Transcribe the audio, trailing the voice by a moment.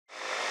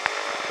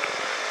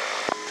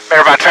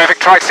Maribor traffic,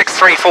 trike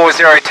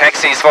 6340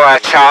 taxis via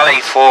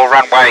Charlie for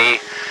runway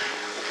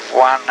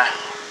 12,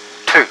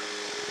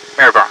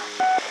 Maribor.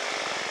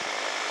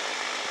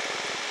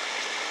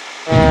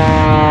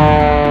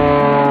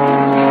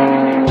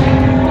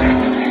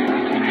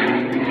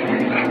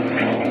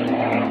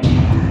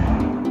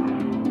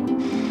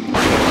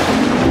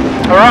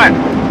 Alright,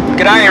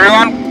 g'day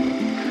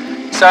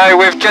everyone. So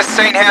we've just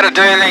seen how to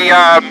do the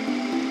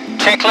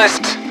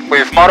checklist,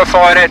 we've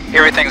modified it,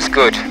 everything's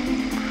good.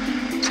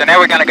 So now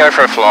we're going to go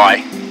for a fly.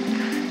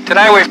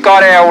 Today we've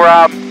got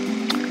our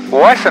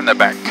wife in the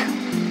back.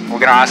 We're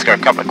going to ask her a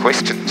couple of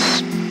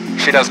questions.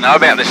 She doesn't know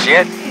about this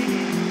yet.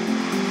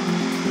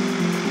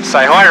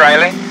 Say hi,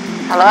 Raylene.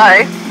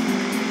 Hello.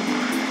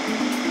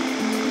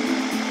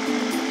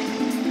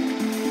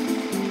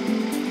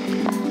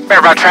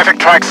 Maribor traffic,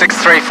 trike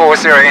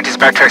 6340, enters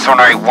backtracks on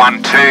runway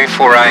 12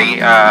 for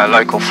a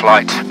local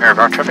flight.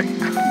 Maribor traffic.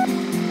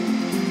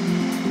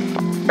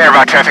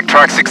 Maribor traffic,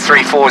 trike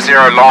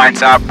 6340,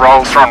 lines up,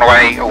 rolls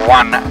runway 12,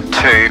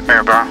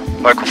 Maribor,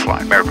 local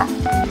flight, Maribor.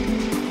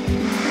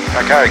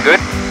 Okay, good.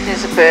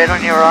 There's a bird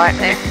on your right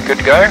there. Good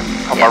to go?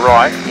 On my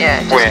right? Yeah,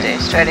 just Where? there,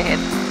 straight ahead.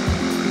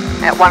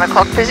 At 1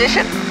 o'clock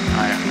position.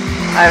 Oh,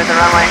 yeah. Over the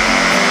runway.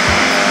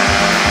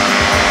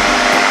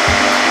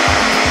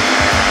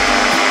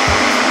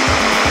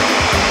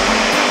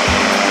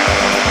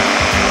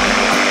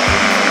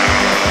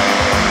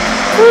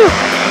 Woo.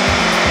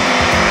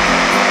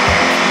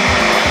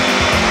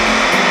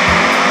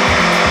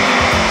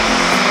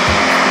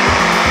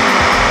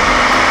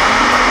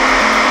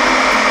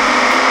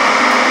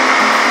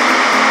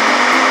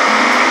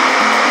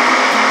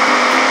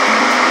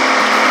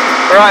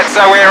 Right,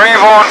 so we're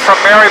airborne from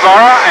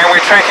Maribor and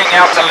we're tracking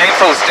out to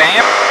Lenthalls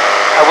Dam.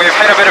 We've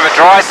had a bit of a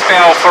dry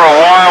spell for a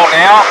while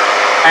now,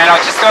 and I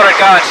just thought I'd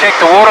go and check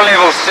the water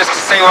levels just to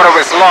see what it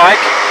was like.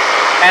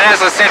 And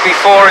as I said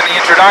before in the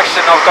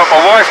introduction, I've got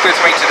my wife with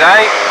me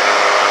today.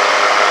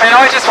 And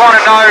I just want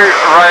to know,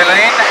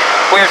 Raylene,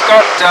 we've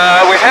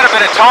had a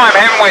bit of time,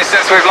 haven't we,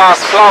 since we've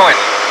last flown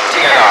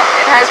together?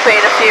 Yeah, it has been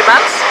a few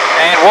months.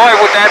 And why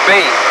would that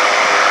be?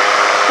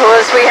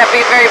 Because we have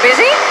been very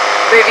busy,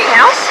 moving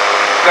house.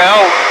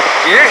 Well,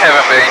 you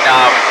haven't been,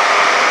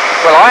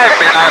 well, I haven't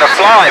been able to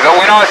fly, but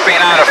when I've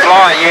been able to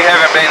fly, you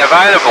haven't been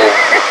available.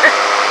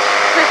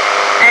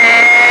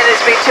 And it's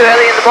been too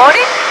early in the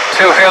morning.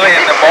 Too early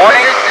in the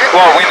morning?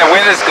 Well, when the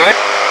weather's good.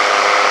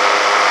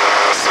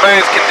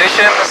 Smooth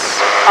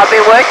conditions. I've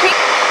been working.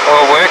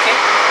 Or working.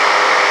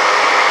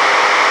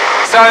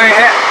 So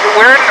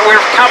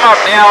we've come up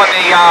now in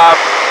the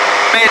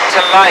mid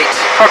to late,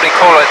 probably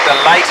call it the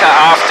later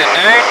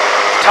afternoon.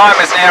 Time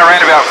is now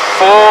around about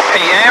 4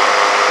 p.m.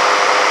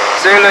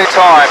 Zulu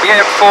time.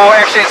 Yeah,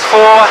 actually it's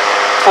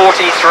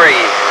 4:43.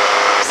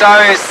 So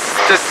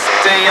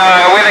the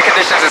weather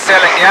conditions are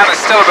settling down.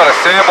 There's still a bit of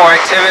thermal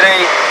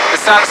activity.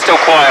 The sun's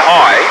still quite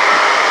high.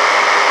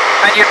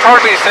 And you'd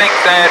probably think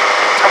that,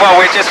 well,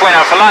 we just went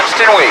out for lunch,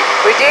 didn't we?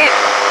 We did.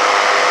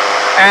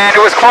 And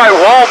it was quite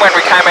warm when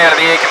we came out of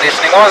the air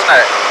conditioning, wasn't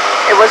it?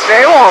 It was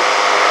very warm.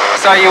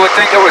 So you would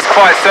think it was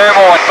quite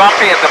thermal and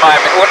bumpy at the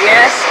moment, wouldn't you?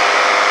 Yes.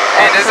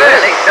 And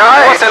absolutely. is it? No.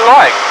 What's it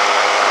like?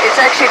 It's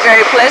actually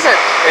very pleasant.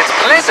 It's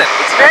pleasant.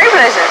 It's very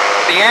pleasant.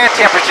 The air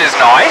temperature's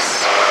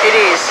nice. It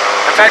is.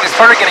 In fact, it's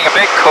probably getting a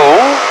bit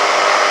cool,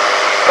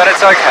 but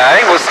it's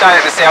okay. We'll stay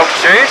at this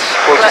altitude.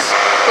 We're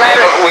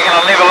going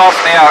to level off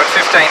now at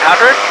 1500.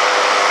 I'm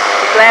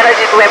glad I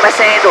didn't wear my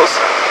sandals.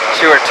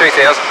 Sure, at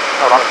 2000.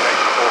 Hold on.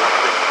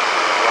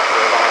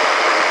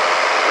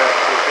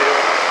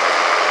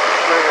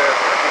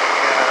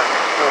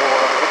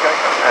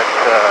 At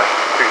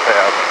 2,000,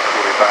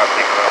 we'll be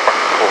passing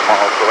approximately 4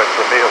 miles to the west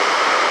of the field.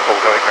 All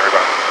going very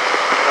well.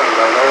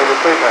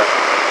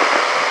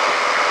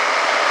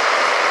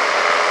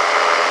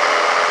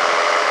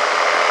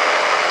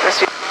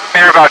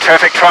 Maribor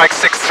traffic, trike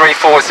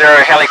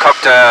 6340,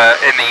 helicopter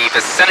in the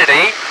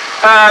vicinity.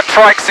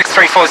 Trike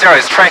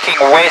 6340 is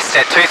tracking west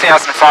at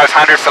 2,500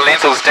 for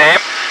Lenthalls Dam.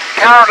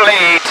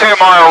 Currently 2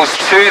 miles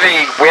to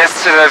the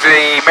west of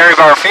the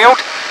Maribor field.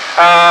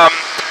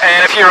 And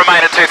if you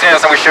remain at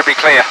 2,000, we should be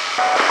clear.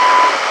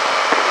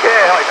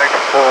 Yeah,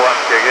 Heli-Tanker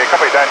 412, yeah,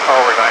 copy that.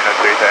 I'll remain at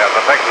 2,000.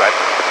 Thanks for that.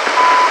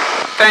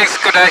 Thanks,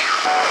 good day.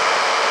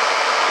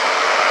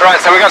 Right,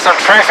 so we've got some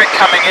traffic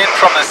coming in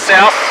from the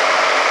south,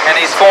 and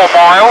he's 4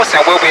 miles, and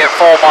we'll be at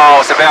 4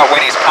 miles about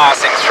when he's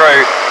passing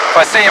through. If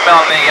I see him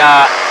on the,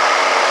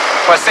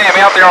 if I see him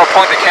out there, I'll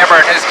point the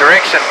camera in his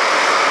direction.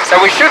 So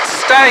we should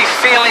stay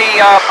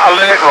fairly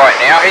alert right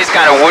now. He's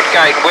going to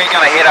Woodgate, and we're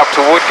going to head up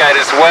to Woodgate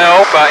as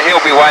well, but he'll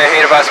be way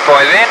ahead of us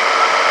by then.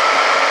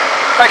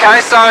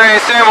 Okay, so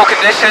thermal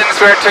conditions,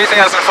 we're at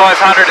 2,500,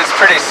 it's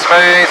pretty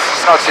smooth,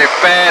 it's not too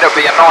bad. It'll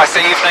be a nice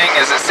evening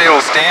as it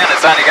settles down.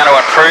 It's only going to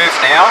improve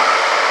now.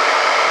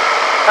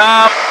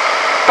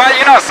 But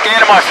you're not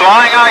scared of my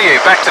flying, are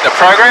you? Back to the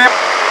program?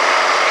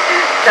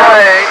 No,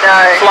 no.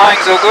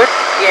 Flying's all good?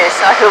 Yes,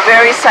 I feel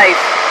very safe.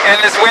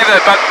 And this weather,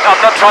 but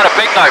I'm not trying to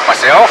big note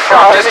myself.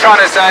 I'm just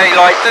trying to say,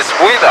 like, this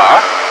weather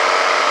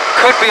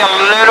could be a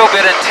little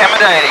bit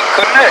intimidating,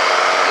 couldn't it?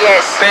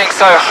 Yes. being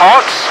so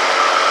hot,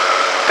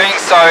 being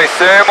so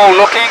thermal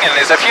looking, and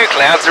there's a few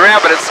clouds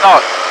around, but it's not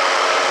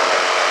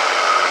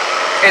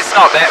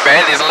that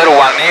bad. There's a little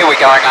one there we're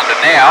going under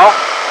now,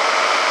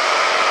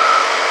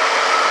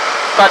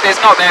 but there's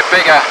not that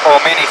big or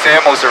many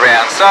thermals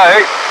around. So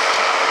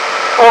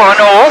all in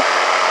all,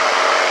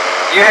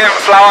 you haven't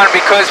flown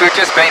because we've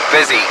just been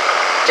busy.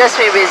 Just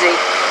been busy.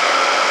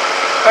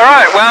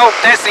 Alright, well,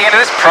 that's the end of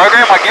this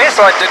program, I guess.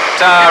 I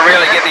didn't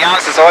really get the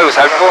answers I was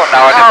hoping for.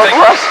 No, I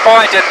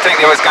didn't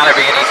think there was going to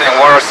be anything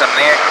worrisome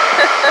there.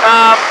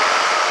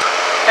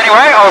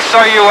 Anyway, I'll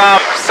show you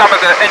some of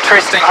the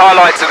interesting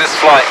highlights of this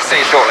flight. See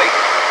you shortly.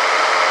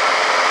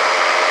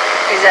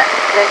 Is that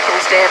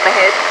Lenthalls Dam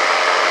ahead?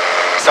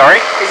 Sorry?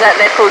 Is that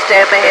Lenthalls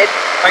Dam ahead?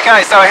 Okay,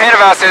 so ahead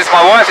of us, as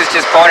my wife has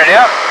just pointed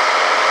out,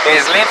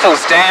 is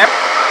Lenthalls Dam.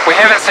 We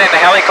haven't seen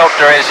the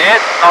helicopter as yet.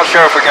 Not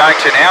sure if we're going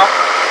to now.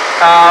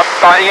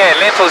 But yeah,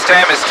 Lenthalls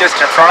Dam is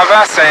just in front of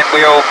us, and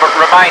we'll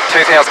remain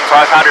 2,500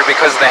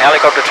 because of the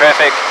helicopter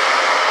traffic.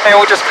 And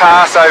we'll just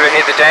pass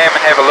overhead the dam and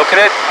have a look at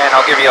it, and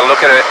I'll give you a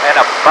look at it in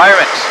a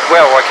moment.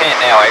 Well, I can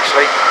now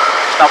actually.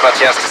 There's not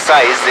much else to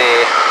say, is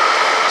there?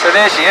 So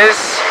there she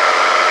is,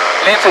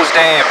 Lenthalls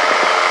Dam.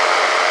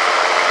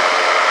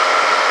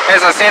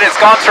 As I said, it's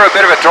gone through a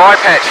bit of a dry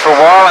patch for a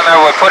while, and they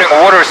were putting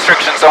water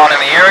restrictions on in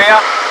the area.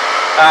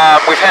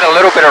 We've had a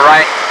little bit of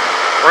rain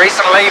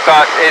recently,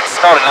 but it's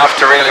not enough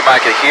to really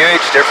make a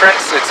huge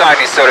difference. It's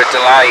only sort of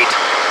delayed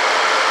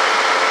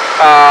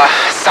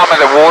some of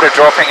the water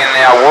dropping in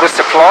our water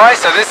supply.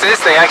 So this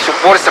is the actual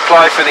water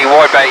supply for the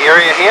Woodate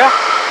area here.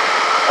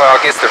 Well, I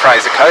guess the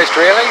Fraser Coast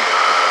really.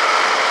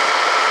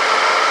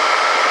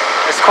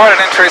 It's quite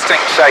an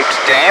interesting shaped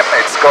dam.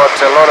 It's got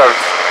a lot of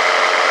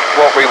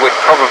what we would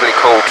probably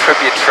call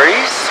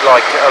tributaries,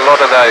 like a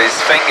lot of those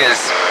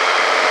fingers.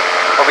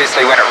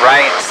 Obviously when it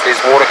rains,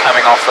 there's water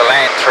coming off the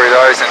land through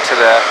those into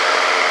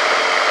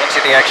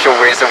the actual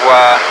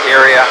reservoir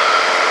area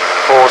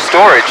for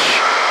storage.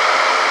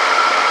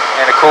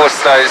 And of course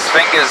those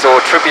fingers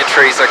or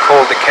tributaries are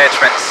called the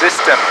catchment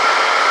system,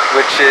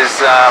 which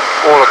is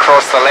all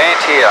across the land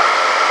here.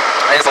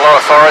 There's a lot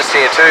of forest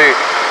here too,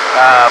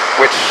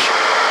 which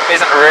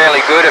isn't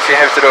really good if you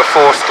have to do a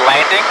forced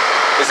landing.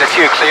 There's a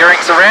few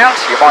clearings around,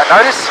 you might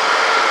notice.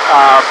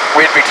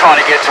 We'd be trying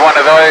to get to one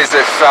of those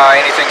if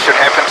anything should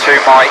happen to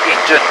my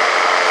engine,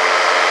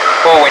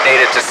 or we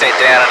needed to set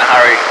down in a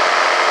hurry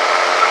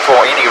for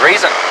any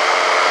reason.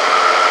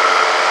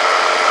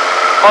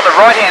 On the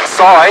right hand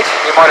side,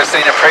 you might have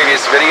seen in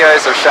previous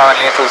videos of showing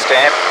Lenthalls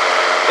Dam,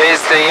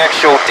 is the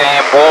actual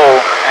dam wall,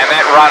 and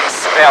that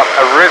runs out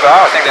a river.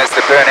 I think that's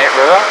the Burrum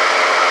River,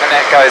 and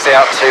that goes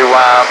out to,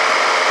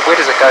 where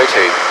does it go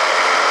to?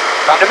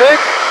 Bundaberg?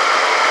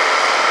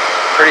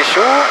 Pretty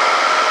sure?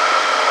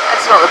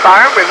 That's not the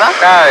Burrum River.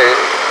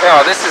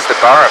 No, this is the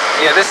Burrum.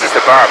 Yeah, this is the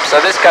Burrum. So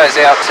this goes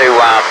out to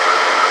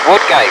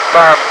Woodgate,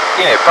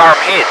 Burrum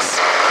Heads,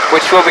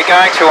 which we'll be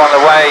going to on the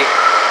way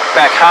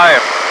back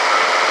home,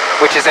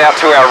 which is out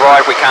to our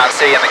right. We can't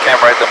see in the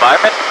camera at the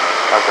moment.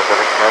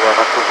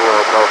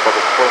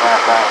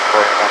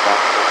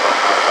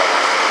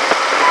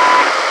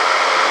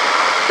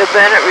 The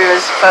Burrum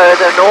River's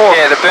further north.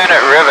 Yeah, the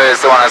Burrum River is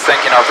the one I was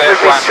thinking of. That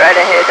would be one straight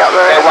ahead up the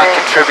road. That one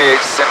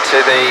contributes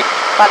into the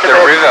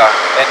river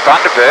in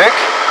Bundaberg.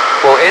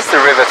 Well, is the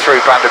river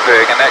through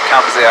Bundaberg, and that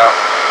comes out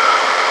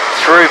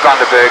through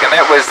Bundaberg, and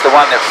that was the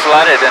one that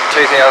flooded in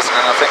 2000,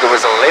 and I think it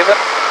was 11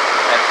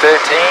 and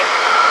 13.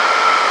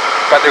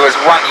 But there was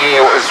one year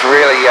it was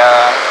really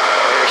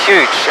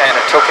huge, and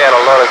it took out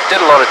did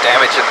a lot of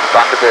damage in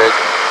Bundaberg.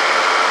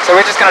 So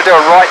we're just going to do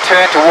a right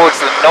turn towards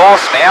the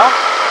north now,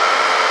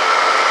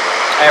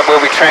 and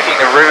we'll be tracking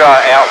the river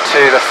out to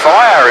the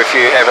fire. If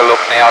you have a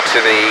look now to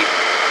the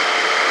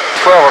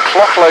 12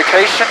 o'clock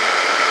location,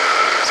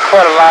 there's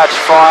quite a large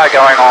fire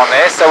going on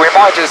there, so we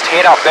might just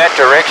head up that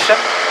direction.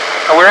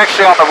 And we're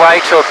actually on the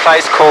way to a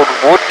place called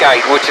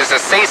Woodgate, which is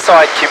a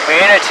seaside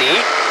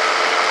community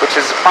which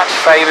is much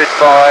favoured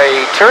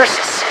by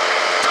tourists,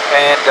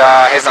 and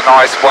has a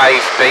nice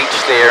wave beach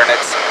there. And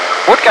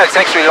Woodgate's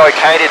actually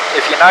located,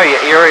 if you know your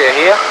area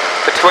here,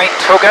 between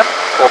Toogoom,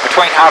 or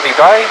between Harvey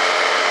Bay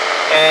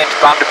and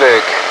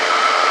Bundaberg.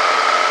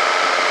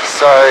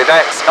 So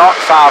that's not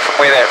far from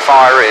where that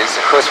fire is.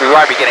 Of course we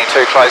won't be getting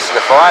too close to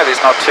the fire, there's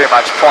not too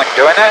much point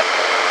doing that.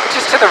 But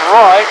just to the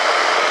right,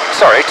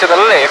 sorry, to the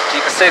left,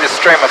 you can see the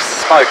stream of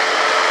smoke.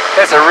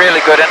 That's a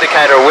really good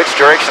indicator of which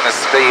direction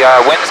the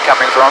wind's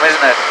coming from,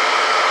 isn't it?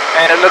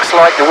 And it looks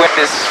like the wind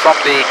is from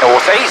the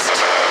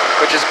northeast,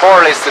 which is more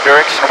or less the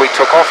direction we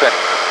took off in.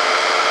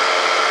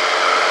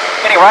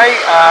 Anyway,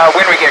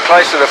 when we get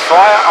close to the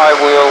fire, I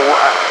will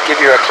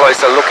give you a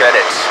closer look at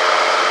it.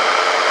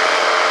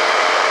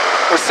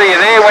 We'll see you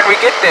there when we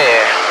get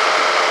there.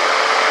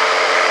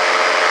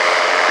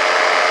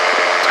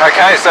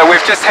 Okay, so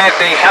we've just had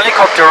the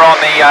helicopter on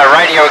the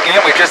radio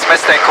again. We've just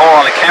missed that call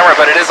on the camera,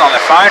 but it is on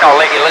the phone. I'll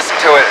let you listen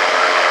to it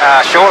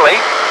shortly.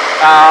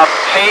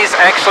 He's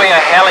actually a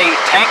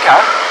Heli-Tanker,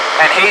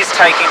 and he's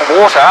taking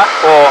water,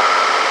 or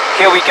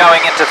he'll be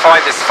going in to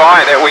fight this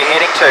fire that we're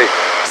heading to.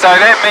 So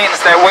that means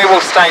that we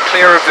will stay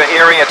clear of the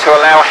area to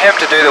allow him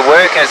to do the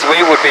work as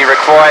we would be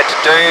required to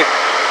do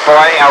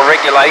by our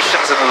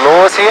regulations and the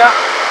laws here.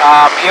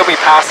 He'll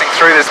be passing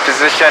through this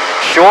position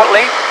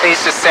shortly. He's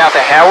just south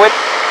of Howard.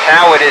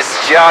 Howard is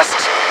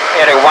just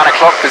at a 1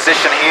 o'clock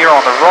position here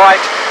on the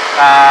right.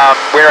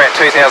 We're at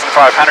 2,500.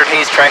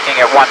 He's tracking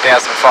at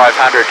 1,500.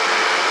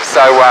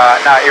 So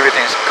no,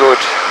 everything's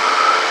good.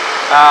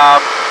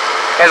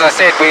 As I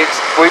said, we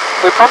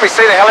probably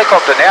see the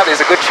helicopter now.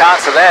 There's a good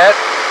chance of that.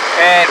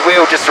 And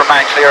we'll just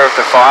remain clear of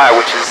the fire,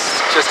 which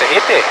is just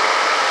ahead there.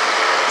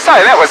 So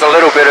that was a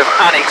little bit of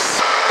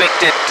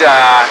unexpected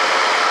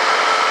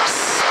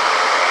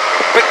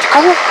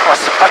spectacle, I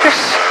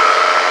suppose.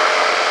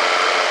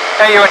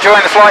 How are you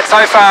enjoying the flight so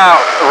far,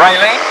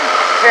 Raylene?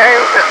 Very,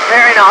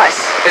 very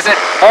nice. Is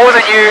it more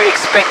than you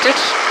expected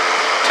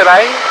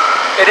today?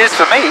 It is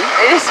for me.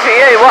 It is for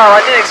you. Well,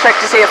 I didn't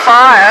expect to see a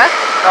fire.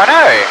 I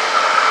know.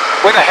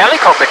 With a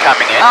helicopter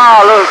coming in.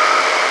 Oh, look.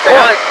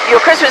 Well,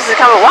 your Christmas has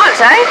come at once,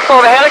 eh?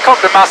 Well, the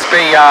helicopter must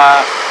be,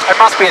 it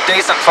must be a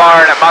decent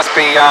fire, and it must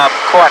be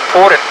quite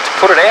important to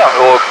put it out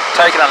or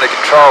take it under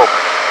control.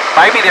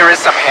 Maybe there is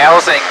some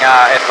housing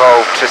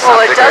involved to some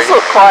degree. Well, it does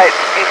look quite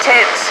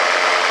intense.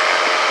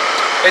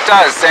 It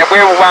does, and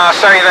we'll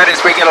show you that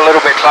as we get a little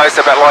bit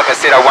closer, but like I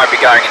said, I won't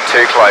be going in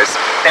too close.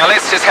 Now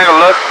let's just have a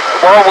look.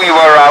 While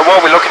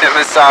we're looking at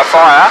this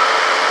fire,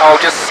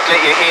 I'll just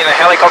let you hear the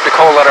helicopter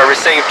call that I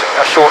received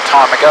a short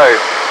time ago.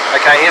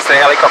 Okay, here's the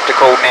helicopter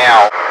call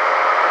now.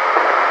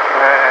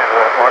 And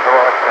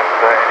Microlight and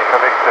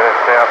incoming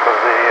south of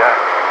the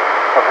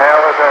of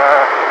Howard,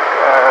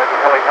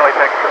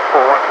 Heli-Tanker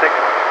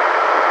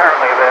 416.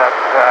 Currently about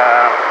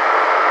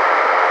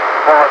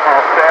 5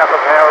 miles south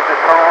of Howard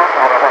this time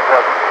on a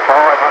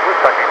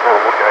 1,500, taking for a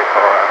Woodgate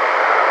fire.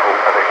 All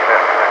heading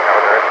south in that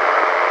Howard area.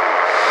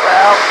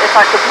 Well, if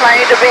I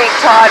complained of being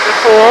tired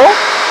before,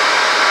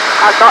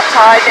 I'm not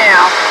tired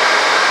now.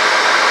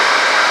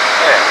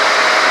 Yeah.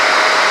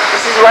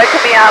 This is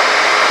waking me up.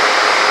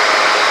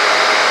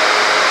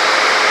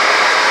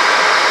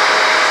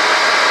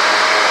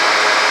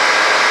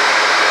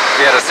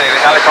 Yeah, to see the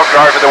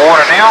helicopter over the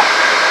water now,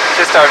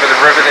 just over the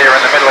river there,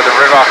 in the middle of the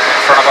river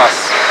in front of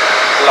us.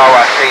 Lower,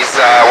 he's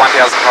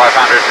 1,500,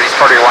 he's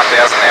probably 1,000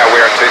 now,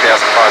 we're at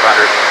 2,500.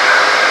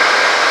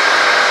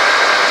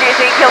 Do you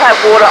think he'll have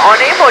water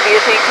on him, or do you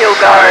think he'll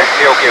go? No,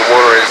 he'll get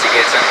water as he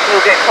gets in.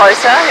 He'll get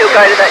closer, he'll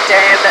go to that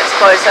dam that's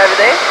close over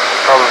there?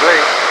 Probably.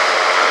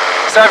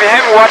 So if you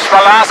haven't watched my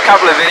last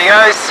couple of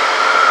videos,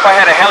 I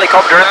had a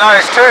helicopter in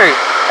those too,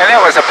 and that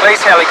was a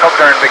police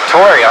helicopter in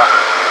Victoria.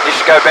 You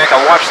should go back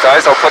and watch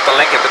those. I'll put the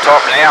link at the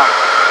top now.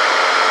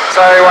 So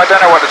I don't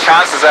know what the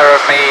chances are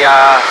of me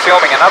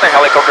filming another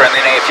helicopter in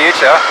the near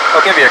future.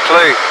 I'll give you a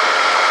clue.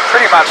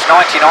 Pretty much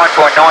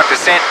 99.9%.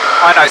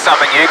 I know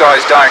something you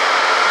guys don't.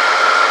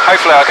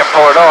 Hopefully I can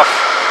pull it off.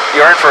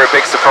 You're in for a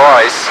big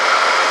surprise.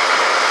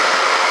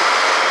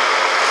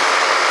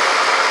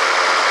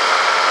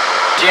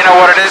 Do you know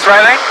what it is,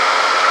 Raylene?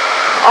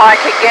 I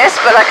can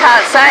guess, but I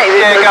can't say.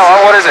 Yeah, go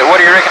on. What is it?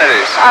 What do you reckon it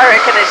is? I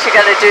reckon it's you're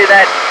going to do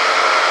that,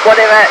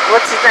 whatever,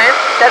 what's his name?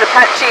 That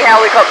Apache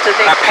helicopter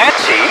thing.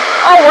 Apache?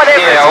 Oh, whatever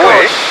Yeah, it's I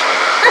called. wish.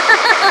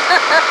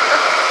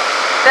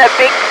 that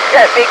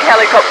big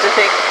helicopter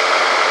thing.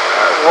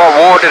 What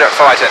war did it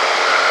fight in?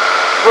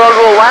 World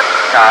War One?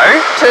 No.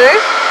 Two?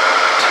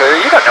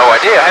 You got no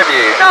idea, have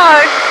you?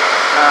 No.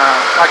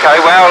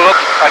 Okay, well, look,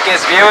 I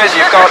guess viewers,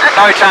 you've got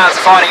no chance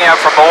of finding out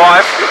from my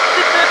wife.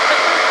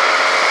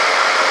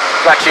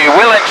 But you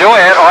will enjoy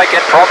it, I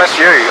can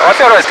promise you. I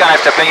thought I was going to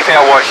have to beef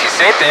out what she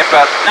said then,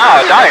 but no,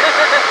 I don't.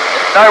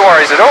 No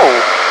worries at all.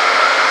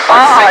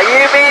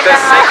 You mean the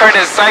secret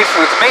is safe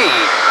with me.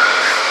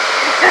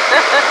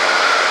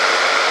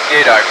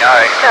 You don't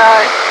know. No.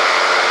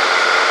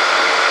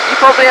 You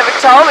probably haven't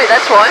told me,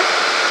 that's why.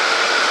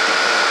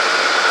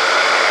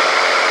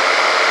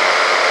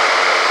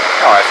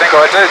 Oh, I think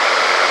I did.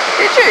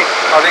 Did you?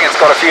 I think it's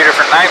got a few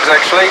different names,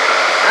 actually.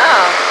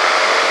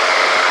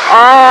 Oh.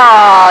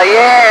 Oh,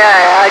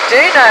 yeah, I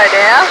do know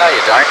now. No,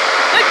 you don't.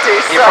 I do.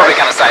 You're probably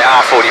going to say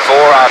R44,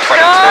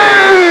 R22,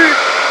 No.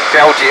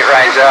 Belljet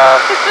Ranger,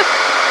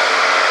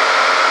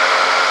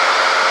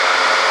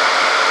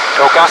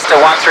 Augusta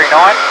 139.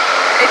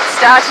 It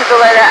starts with the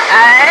letter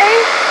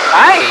A.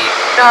 A?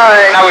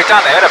 No. No, we've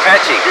done that,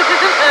 Apache.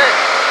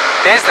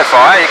 There's the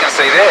fire, you can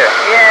see there.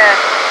 Yeah.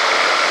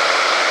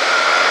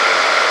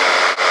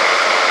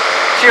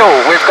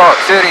 Fuel, we've got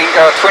 26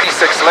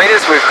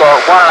 litres, we've got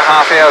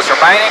 1.5 hours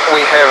remaining.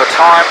 We have a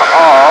time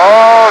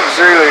of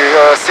Zulu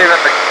 7,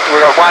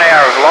 we've got 1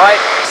 hour of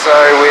light, so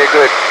we're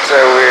good. So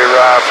we're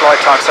flight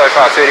time so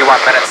far 31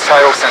 minutes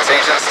total since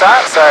engine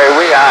start, so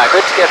we are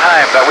good to get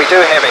home. But we do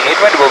have a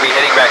headwind, we'll be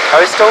heading back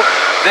coastal.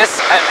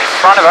 This in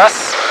front of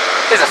us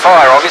is a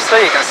fire,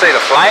 obviously, you can see the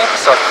flames,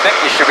 so I think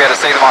you should be able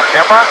to see them on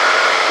camera.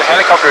 The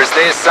helicopter is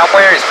there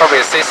somewhere, he's probably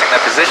assessing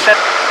the position,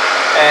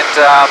 and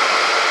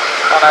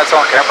oh no, it's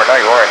on camera, don't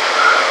you worry.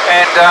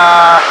 And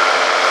I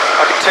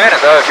can turn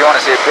it though if you want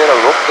to see a better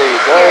look. There you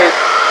go.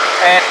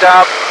 Yeah. And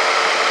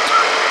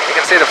you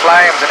can see the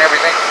flames and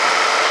everything.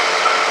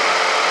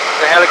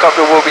 The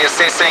helicopter will be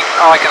assessing.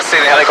 Oh, I can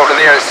see the helicopter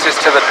there. It's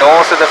just to the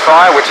north of the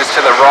fire, which is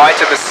to the right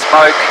of the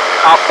smoke,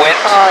 upwind.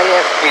 Oh,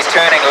 yeah. He's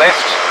turning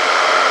left.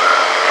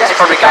 He's Goes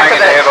to probably the back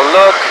going in of to it. have a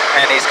look,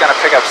 and he's going to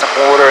pick up some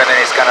water, and then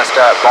he's going to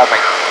start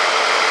bombing.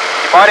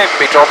 He might even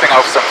be dropping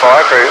off some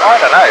fire crew.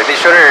 I don't know. There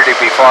should already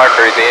be fire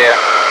crew there.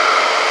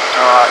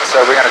 Alright,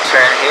 so we're going to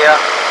turn here.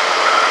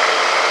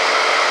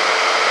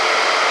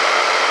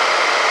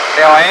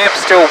 Now I am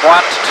still 1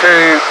 to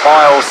 2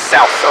 miles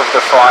south of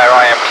the fire.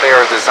 I am clear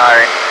of the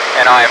zone,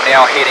 and I am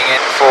now heading in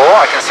for,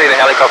 I can see the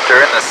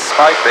helicopter in the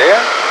smoke there.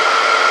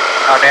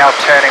 I'm now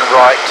turning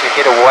right to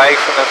head away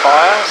from the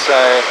fire, so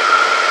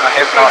I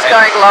have not... He's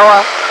going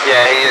lower.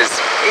 Yeah, he is.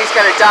 He's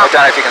going to I dump.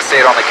 don't know if you can see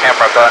it on the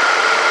camera, but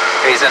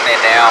he's in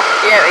there now.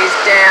 Yeah, he's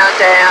down,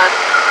 down.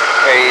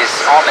 He's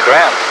on the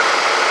ground.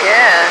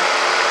 Yeah.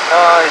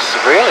 Oh, he's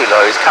really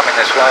low. He's coming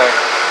this way.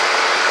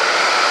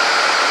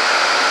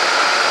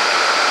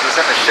 He's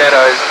in the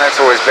shadows, and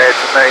that's always bad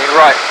for me.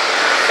 Right.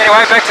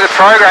 Anyway, back to the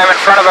program. In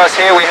front of us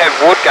here we have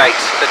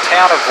Woodgate, the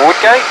town of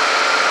Woodgate,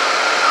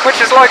 which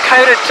is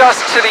located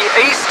just to the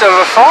east of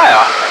a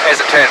fire,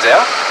 as it turns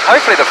out.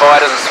 Hopefully the fire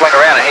doesn't swing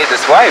around and head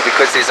this way,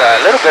 because there's a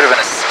little bit of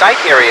an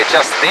estate area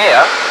just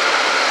there.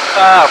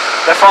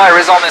 The fire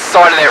is on this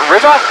side of that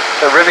river.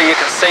 The river you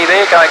can see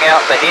there going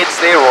out the heads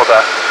there, or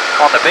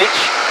on the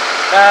beach.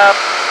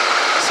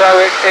 So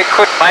it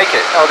could make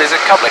it. Oh, there's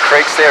a couple of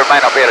creeks there. It may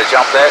not be able to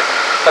jump that,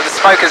 but the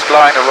smoke is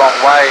blowing the wrong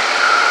way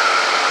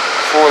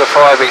for the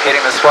fire to be heading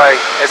this way.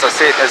 As I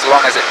said, as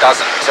long as it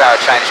doesn't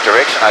change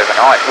direction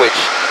overnight,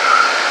 which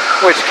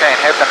can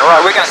happen. Right,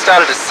 we're going to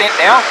start a descent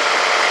now.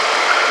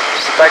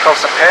 Just to back off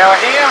some power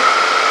here.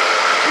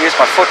 Use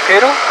my foot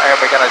pedal, and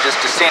we're going to just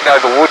descend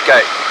over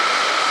Woodgate.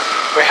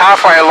 We're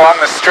halfway along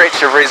the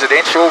stretch of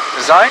residential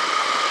zone.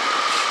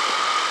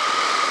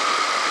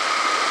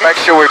 Make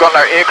sure we've got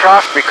no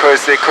aircraft,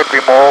 because there could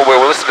be more.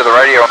 We'll listen to the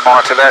radio and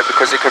monitor that,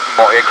 because there could be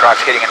more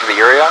aircraft heading into the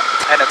area.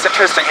 And it's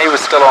interesting, he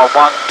was still on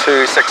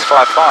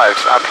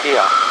 12655 up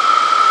here.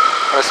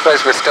 But I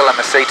suppose we're still in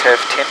the CTAF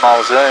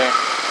 10-mile zone.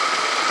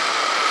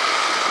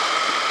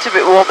 It's a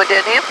bit warmer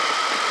down here.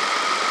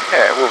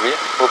 Yeah, it will be.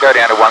 We'll go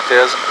down to 1,000.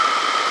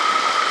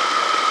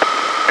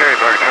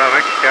 Airborne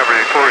traffic,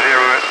 Cavalry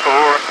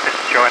 404, it's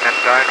joining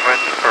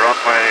downwind for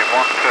runway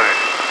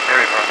 12.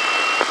 Airborne.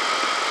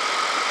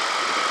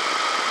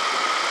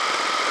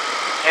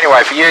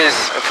 Anyway,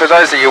 for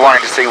those of you wanting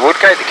to see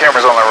Woodgate, the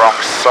camera's on the wrong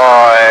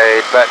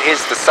side, but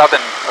here's the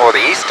southern or the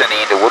eastern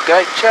end of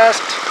Woodgate,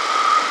 just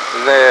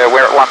there.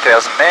 We're at 1,000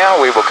 now.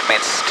 We will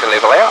commence to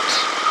level out.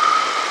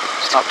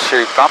 It's not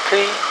too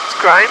bumpy. It's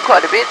grown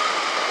quite a bit.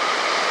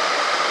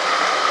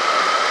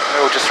 It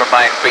will just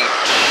remain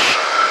beach,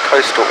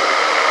 coastal,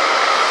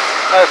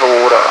 over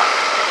water.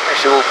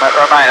 Actually, we'll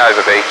remain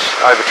over beach,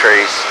 over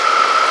trees,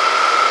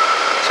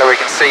 so we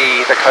can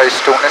see the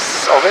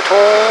coastalness of it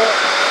all.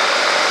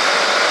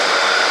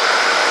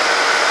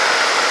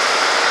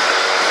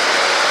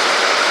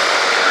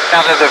 Now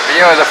that the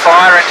view of the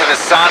fire into the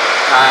sun,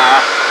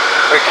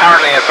 we're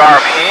currently at Burrum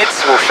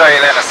Heads. We'll show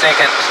you that in a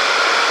second.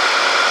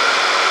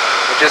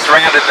 We just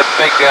rounded the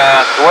big,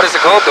 what is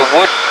it called? The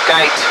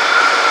Woodgate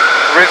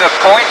River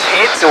Point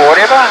Heads or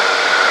whatever,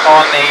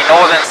 on the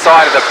northern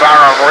side of the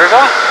Burrum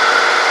River,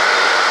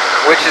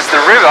 which is the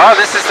river.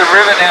 This is the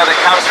river now that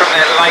comes from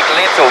that Lake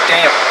Lenthalls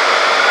Dam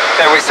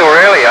that we saw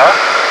earlier.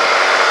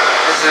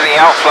 This is the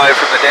outflow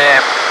from the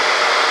dam.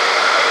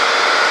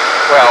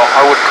 Well,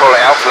 I wouldn't call it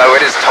outflow,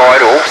 it is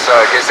tidal, so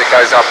I guess it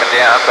goes up and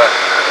down, but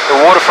the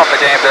water from the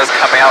dam does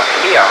come out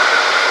here,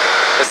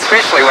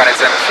 especially when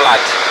it's in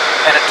flood,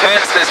 and it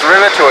turns this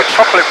river to a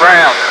chocolate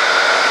brown.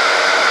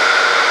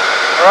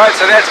 Alright,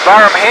 so that's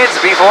Burrum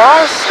Heads before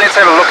us. Let's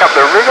have a look up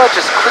the river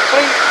just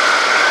quickly.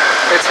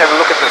 Let's have a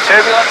look at the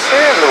turbulence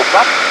there, a little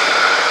bump.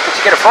 Did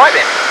you get a fright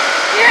then?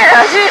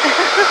 Yeah, I did.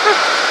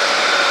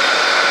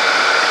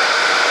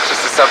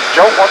 Just a sudden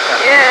jolt, wasn't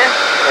it? Yeah.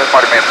 That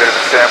might have been a bit of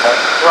a thermal.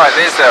 Right,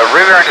 there's the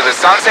river into the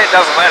sunset.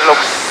 Doesn't that look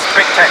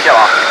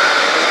spectacular?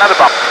 There's another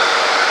bump.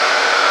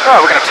 Right,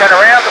 we're going to turn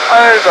around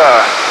over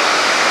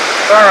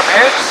Burrum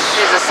Heads.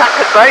 There's a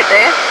sunken boat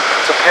there.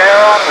 To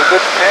power on, we're good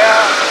for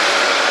power.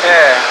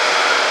 Yeah,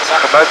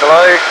 sunken boat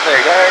below.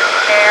 There you go.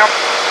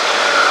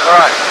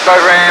 Right,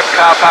 boat ramp,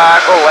 car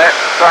park, all that.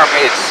 Burrum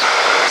Heads.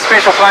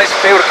 Special place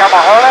for people to come on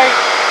holiday.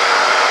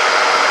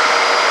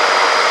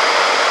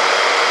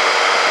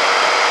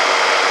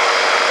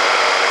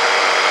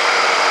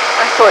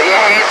 I thought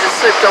your hands had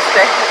slipped off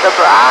the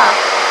bar.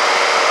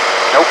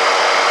 Nope.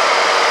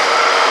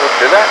 Wouldn't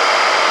do that.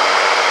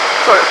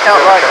 Thought it felt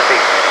like it.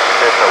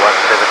 Cessna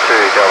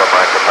 172, Dollar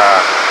Micro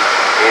Park.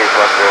 Here's 10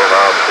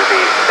 miles to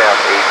the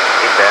southeast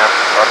inbound.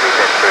 On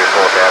descent through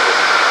 4,000.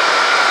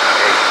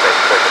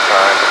 Expect circuit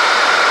time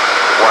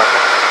 1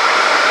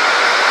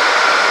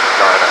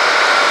 9.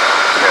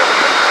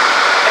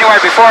 Anyway,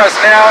 before us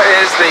now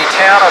is the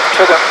town of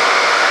Toogoom.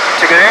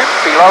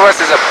 Below us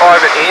is a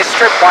private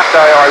airstrip. One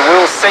day I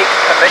will seek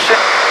permission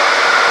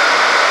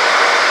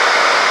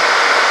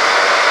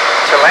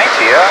to land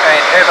here and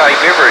have a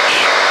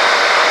beverage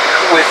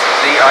with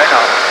the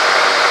owner.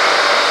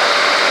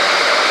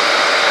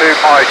 whom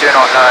I do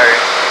not know.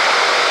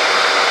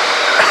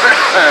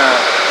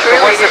 But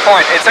what's the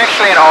point? It's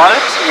actually an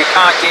island. You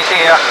can't get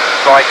here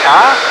by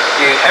car.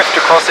 You have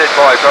to cross it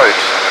by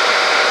boat.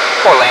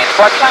 Or land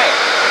by plane.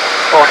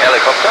 Or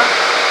helicopter.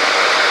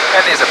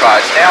 And there's a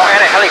barge now,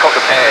 and a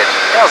helicopter pad.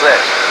 How's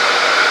that?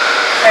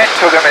 And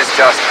Toogoom is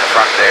just in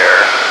front there.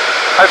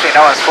 Hopefully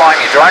no one's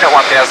flying your drone at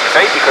 1,000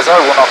 feet, because I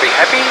will not be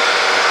happy.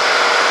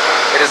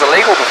 It is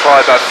illegal to fly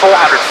above 400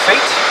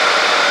 feet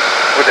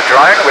with a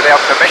drone without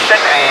permission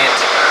and,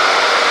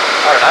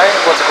 I don't know,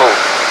 what's it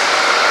called?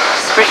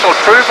 Special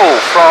approval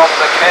from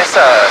the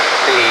CASA,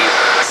 the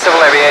Civil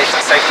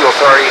Aviation Safety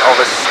Authority of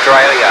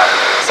Australia.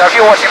 So if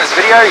you're watching this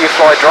video, you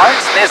fly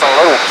drones, and there's a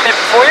little tip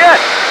for you.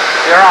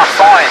 There are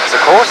fines, of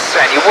course,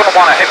 and you wouldn't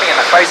want to hit me in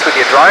the face with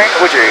your drone,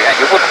 would you? And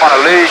you wouldn't want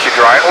to lose your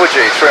drone, would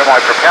you, through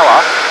my propeller,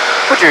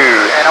 would you?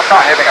 And I'm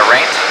not having a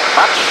rant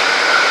much.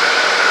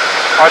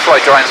 I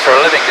fly drones for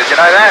a living, did you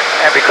know that?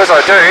 And because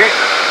I do,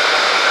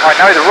 I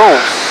know the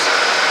rules.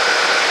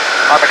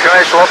 I'm a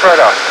commercial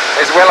operator,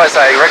 as well as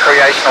a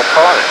recreational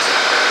pilot.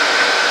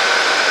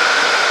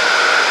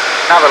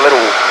 Another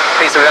little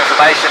piece of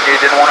information you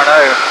didn't want to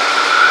know.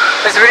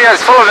 This video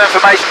is full of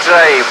information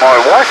today. My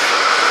wife,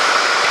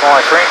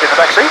 my friend in the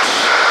back seat.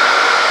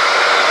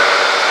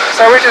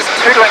 So we're just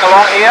tootling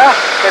along here.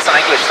 That's an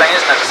English thing,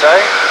 isn't it, to say?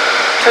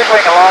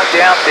 Tootling along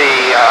down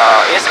the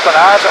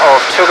esplanade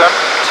of Toogoom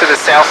to the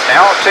south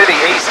now, to the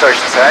east I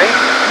should say,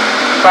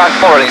 but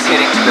more or less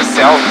heading to the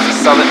south,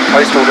 southern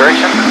coastal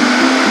direction.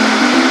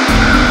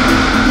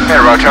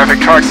 Maryborough traffic,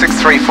 Trike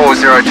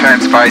 6340, turn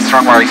space,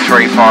 runway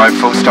 35,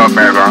 full stop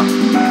Maryborough.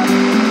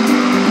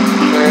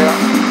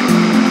 Clear.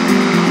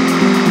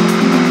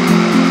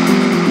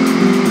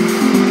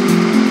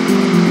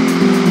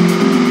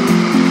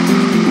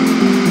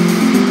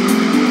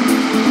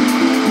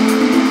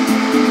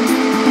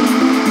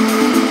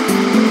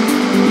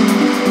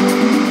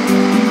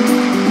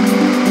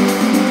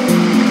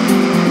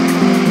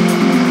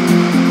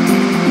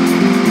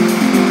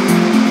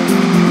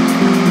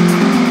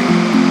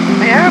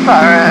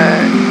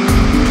 Maryborough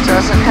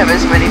doesn't have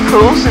as many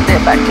pools in their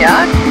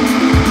backyard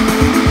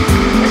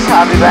as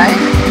Harvey Bay.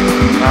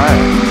 No.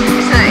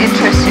 Isn't that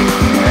interesting?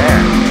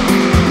 Yeah.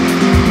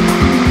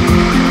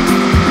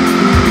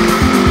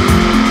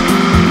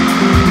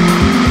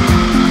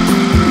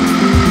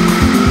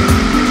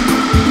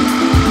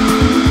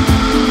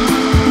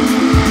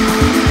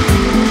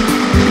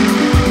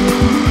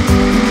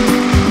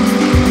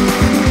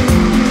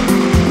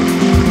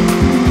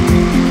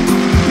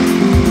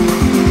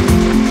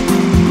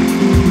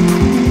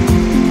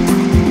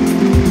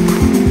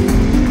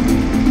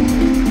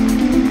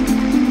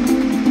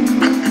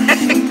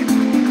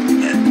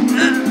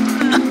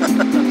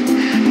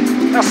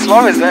 How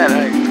slow is that,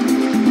 eh?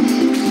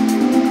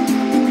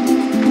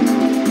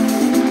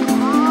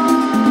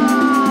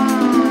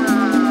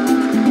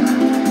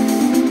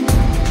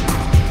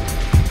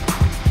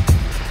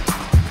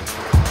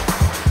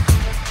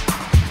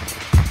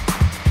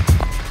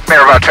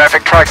 Maryborough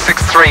traffic, Trike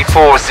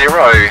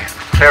 6340,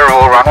 clear of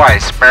all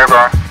runways,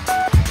 Maryborough.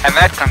 And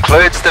that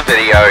concludes the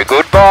video.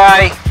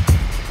 Goodbye.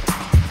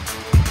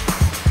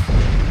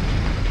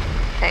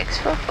 Thanks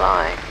for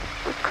flying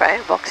with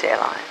CrayonBox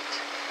Airlines.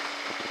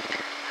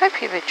 Hope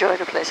you've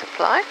enjoyed a pleasant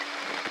flight.